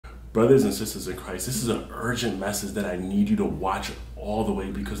Brothers and sisters in Christ, this is an urgent message that I need you to watch all the way,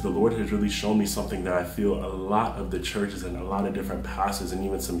 because the Lord has really shown me something that I feel a lot of the churches and a lot of different pastors and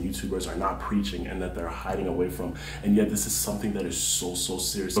even some YouTubers are not preaching, and that they're hiding away from. And yet this is something that is so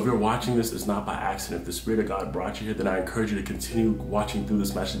serious. So if you're watching this, it's not by accident. If the Spirit of God brought you here, then I encourage you to continue watching through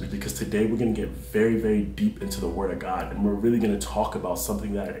this message, because today we're going to get very deep into the Word of God, and we're really going to talk about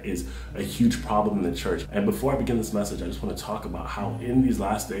something that is a huge problem in the church. And before I begin this message, I just want to talk about how in these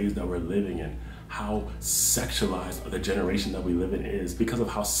last days that we're living in, how sexualized the generation that we live in is. Because of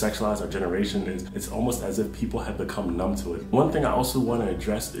how sexualized our generation is, it's almost as if people have become numb to it. One thing I also want to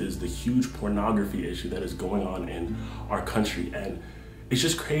address is the huge pornography issue that is going on in our country. And it's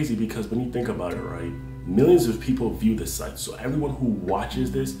just crazy, because when you think about it, right, millions of people view this site. So everyone who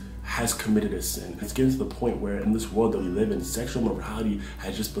watches this has committed a sin. It's getting to the point where in this world that we live in, sexual morality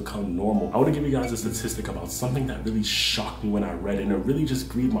has just become normal. I want to give you guys a statistic about something that really shocked me when I read it, and it really just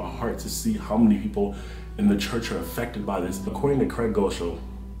grieved my heart to see how many people in the church are affected by this. According to Craig Gosho,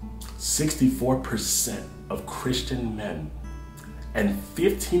 64% of Christian men and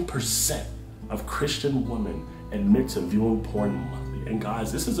 15% of Christian women admit to viewing porn monthly. And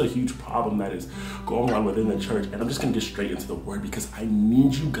guys, this is a huge problem that is going on within the church. And I'm just gonna get straight into the word, because I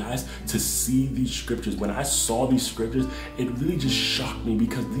need you guys to see these scriptures. When I saw these scriptures, it really just shocked me,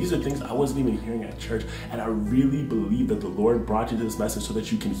 because these are things I wasn't even hearing at church. And I really believe that the Lord brought you to this message so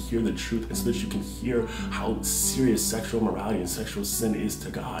that you can hear the truth, and so that you can hear how serious sexual morality and sexual sin is to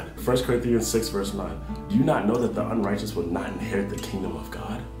God. 1 Corinthians 6 verse 9, do you not know that the unrighteous will not inherit the kingdom of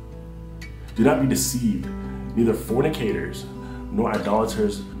God? Do not be deceived. Neither fornicators, nor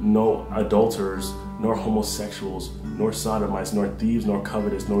idolaters, nor adulterers, nor homosexuals, nor sodomites, nor thieves, nor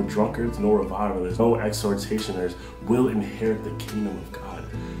covetous, nor drunkards, nor revilers, nor exhortationers will inherit the kingdom of God.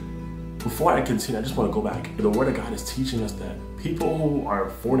 Before I continue, I just want to go back. The Word of God is teaching us that people who are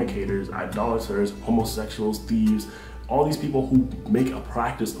fornicators, idolaters, homosexuals, thieves, all these people who make a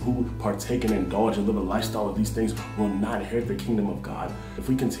practice, who partake and indulge and live a lifestyle of these things, will not inherit the kingdom of God. If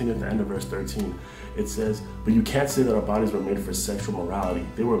we continue at the end of verse 13, it says, but you can't say that our bodies were made for sexual morality.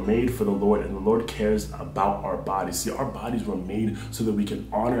 They were made for the Lord, and the Lord cares about our bodies. See, our bodies were made so that we can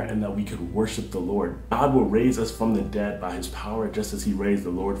honor and that we can worship the Lord. God will raise us from the dead by his power, just as he raised the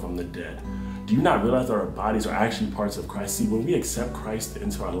Lord from the dead. Do you not realize that our bodies are actually parts of Christ? See, when we accept Christ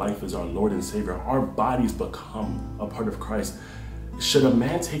into our life as our Lord and Savior, our bodies become a part of Christ. Should a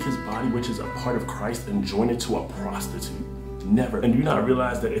man take his body, which is a part of Christ, and join it to a prostitute? Never. And do you not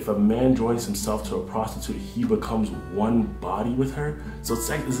realize that if a man joins himself to a prostitute, he becomes one body with her? So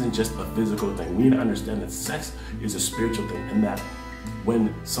sex isn't just a physical thing. We need to understand that sex is a spiritual thing, and that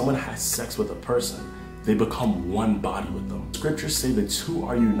when someone has sex with a person, they become one body with them. Scriptures say the two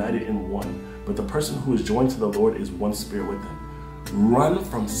are united in one, but the person who is joined to the Lord is one spirit with them. Run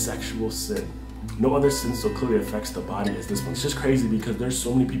from sexual sin. No other sin so clearly affects the body as this one. It's just crazy, because there's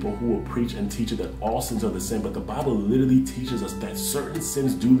so many people who will preach and teach you that all sins are the same, but the Bible literally teaches us that certain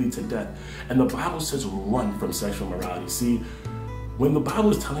sins do lead to death. And the Bible says run from sexual morality. See, when the Bible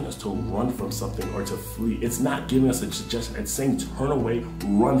is telling us to run from something or to flee, it's not giving us a suggestion. It's saying turn away,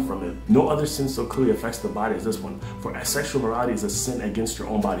 run from it. No other sin so clearly affects the body as this one. For sexual morality is a sin against your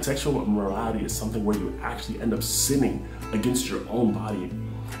own body. Sexual morality is something where you actually end up sinning against your own body.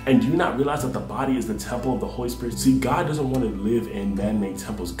 And do you not realize that the body is the temple of the Holy Spirit? See, God doesn't want to live in man-made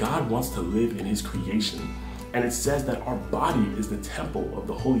temples. God wants to live in his creation. And it says that our body is the temple of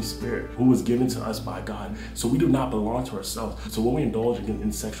the Holy Spirit, who was given to us by God. So we do not belong to ourselves. So when we indulge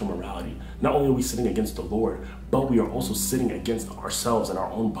in sexual morality, not only are we sinning against the Lord, but we are also sinning against ourselves and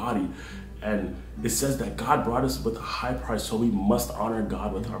our own body. And it says that God brought us with a high price, so we must honor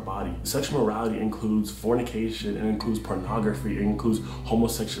God with our body. Sexual morality includes fornication, it includes pornography, it includes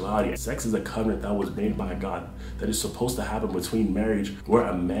homosexuality. Sex is a covenant that was made by God that is supposed to happen between marriage, where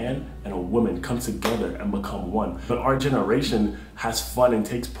a man and a woman come together and become one. But our generation has fun and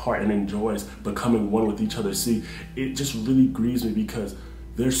takes part and enjoys becoming one with each other. See, it just really grieves me, because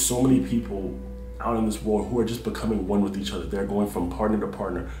there's so many people out in this world who are just becoming one with each other. They're going from partner to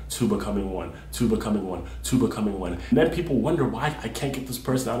partner to becoming one, to becoming one, to becoming one. And then people wonder why I can't get this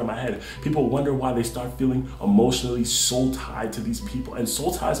person out of my head. People wonder why they start feeling emotionally soul tied to these people. And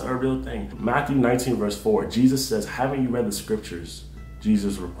soul ties are a real thing. Matthew 19 verse 4, Jesus says, haven't you read the scriptures?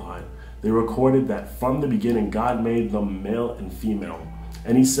 Jesus replied, they recorded that from the beginning God made them male and female.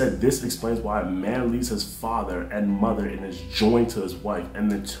 And he said, this explains why a man leaves his father and mother and is joined to his wife,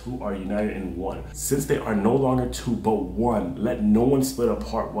 and the two are united in one. Since they are no longer two but one, let no one split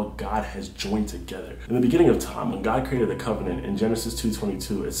apart what God has joined together. In the beginning of time, when God created the covenant in Genesis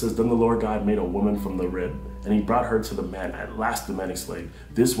 2:22, it says, then the Lord God made a woman from the rib And he brought her to the man. At last the man exclaimed,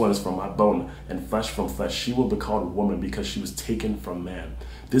 "This one is from my bone and flesh from flesh. She will be called woman because she was taken from man."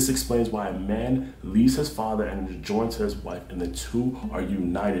 This explains why a man leaves his father and is joined to his wife, and the two are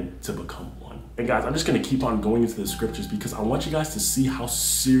united to become one. And guys, I'm just going to keep on going into the scriptures because I want you guys to see how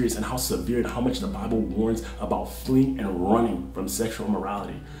serious and how severe and how much the Bible warns about fleeing and running from sexual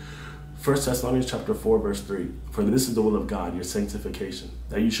immorality. 1 Thessalonians chapter 4, verse 3. "For this is the will of God, your sanctification,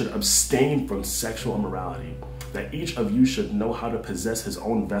 that you should abstain from sexual immorality, that each of you should know how to possess his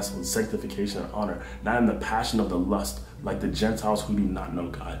own vessel in sanctification and honor, not in the passion of the lust, like the Gentiles who do not know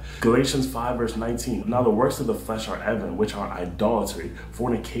God." Galatians 5, verse 19. "Now the works of the flesh are evident, which are idolatry,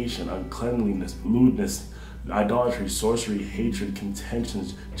 fornication, uncleanliness, lewdness, idolatry, sorcery, hatred,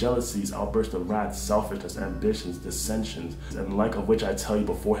 contentions, jealousies, outbursts of wrath, selfishness, ambitions, dissensions, and like of which I tell you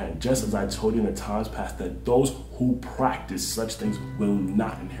beforehand, just as I told you in the times past, that those who practice such things will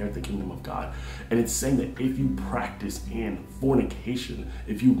not inherit the kingdom of God." And it's saying that if you practice in fornication,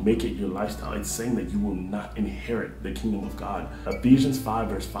 if you make it your lifestyle, it's saying that you will not inherit the kingdom of God. Ephesians 5,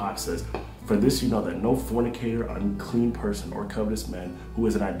 verse 5 says, "For this you know, that no fornicator, unclean person, or covetous man who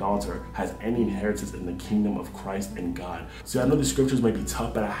is an idolater has any inheritance in the kingdom of Christ and God." See, I know the scriptures may be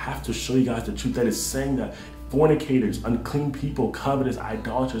tough, but I have to show you guys the truth that is saying that fornicators, unclean people, covetous,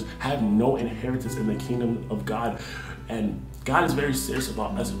 idolaters have no inheritance in the kingdom of God. And God is very serious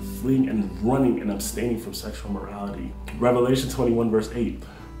about us fleeing and running and abstaining from sexual immorality. Revelation 21, verse 8.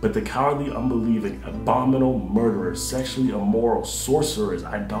 "But the cowardly, unbelieving, abominable, murderers, sexually immoral, sorcerers,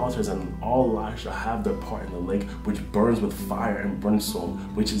 idolaters, and all liars shall have their part in the lake which burns with fire and brimstone,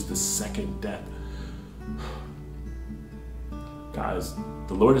 which is the second death." Guys,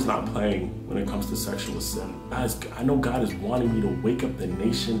 the Lord is not playing when it comes to sexual sin. Guys, I know God is wanting me to wake up the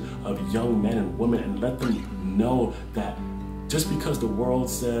nation of young men and women and let them know that just because the world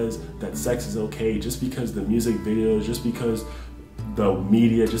says that sex is okay, just because the music videos, just because the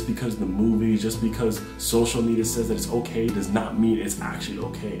media, just because the movies, just because social media says that it's okay, does not mean it's actually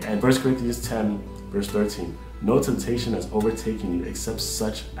okay. And 1 Corinthians 10, verse 13, "No temptation has overtaken you except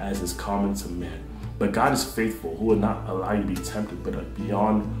such as is common to man. But God is faithful, who will not allow you to be tempted, but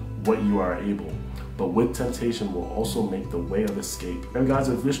beyond what you are able. But with temptation will also make the way of escape." And guys,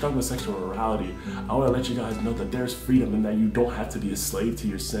 if you're struggling with sexual immorality, I want to let you guys know that there's freedom and that you don't have to be a slave to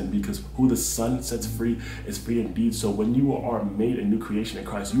your sin, because who the Son sets free is free indeed. So when you are made a new creation in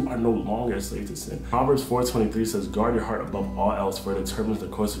Christ, you are no longer a slave to sin. Proverbs 4:23 says, "Guard your heart above all else, for it determines the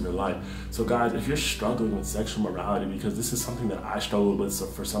course of your life." So guys, if you're struggling with sexual immorality, because this is something that I struggled with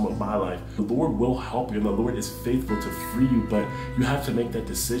for some of my life, the Lord will help you and the Lord is faithful to free you, but you have to make that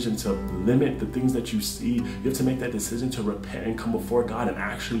decision to limit the things that you see. You have to make that decision to repent and come before God and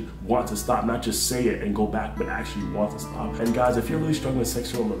actually want to stop, not just say it and go back, but actually want to stop. And guys, if you're really struggling with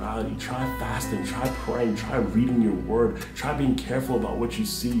sexual immorality, try fasting, try praying, try reading your word, try being careful about what you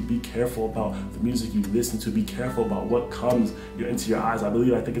see, be careful about the music you listen to, be careful about what comes into your eyes.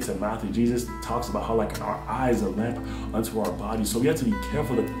 I think it's in Matthew, Jesus talks about how like our eyes are a lamp unto our body. So we have to be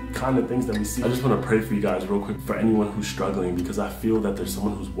careful the kind of things that we see. I just want to pray for you guys real quick, for anyone who's struggling, because I feel that there's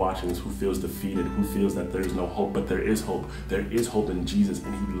someone who's watching this who feels defeated, who feels that there is no hope, but there is hope. There is hope in Jesus,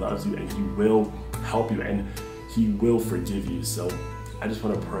 and he loves you, and he will help you, and he will forgive you. So I just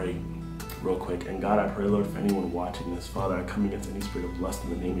want to pray real quick. And God, I pray, Lord, for anyone watching this, Father, I come against any spirit of lust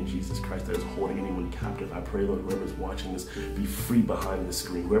in the name of Jesus Christ that is holding anyone captive. I pray, Lord, whoever's watching this, be free behind the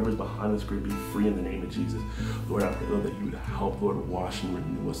screen. Whoever's behind the screen, be free in the name of Jesus. Lord, I pray, Lord, that you would help, Lord, wash and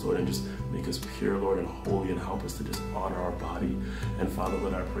renew us, Lord, and just make us pure, Lord, and holy, and help us to just honor our body. And Father,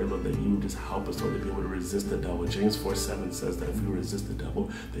 Lord, I pray, Lord, that you would just help us, Lord, to be able to resist the devil. James 4:7 says that if we resist the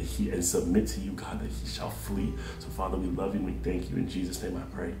devil, that he, and submit to you, God, that he shall flee. So Father, we love you and we thank you. In Jesus' name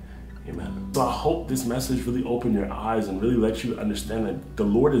I pray. Amen. So I hope this message really opened your eyes and really let you understand that the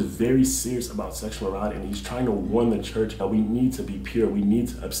Lord is very serious about sexual morality, and he's trying to warn the church that we need to be pure. We need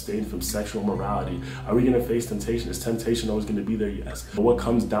to abstain from sexual morality. Are we going to face temptation? Is temptation always going to be there? Yes. But what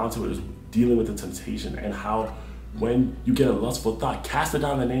comes down to it is dealing with the temptation, and how when you get a lustful thought, cast it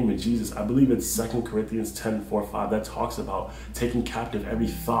down in the name of Jesus. I believe it's 2 Corinthians 10:4-5 that talks about taking captive every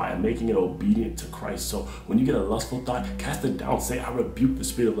thought and making it obedient to Christ. So when you get a lustful thought, cast it down. Say, I rebuke the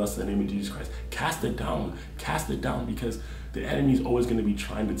spirit of lust in the name of Jesus Christ. Cast it down, because the enemy is always going to be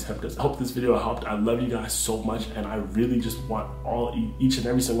trying to tempt us. I hope this video helped. I love you guys so much, and I really just want each and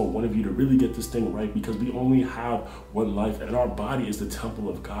every single one of you to really get this thing right, because we only have one life, and our body is the temple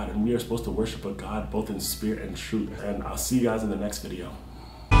of God, and we are supposed to worship a God both in spirit and truth. And I'll see you guys in the next video.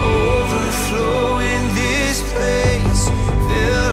 Overflow in this place.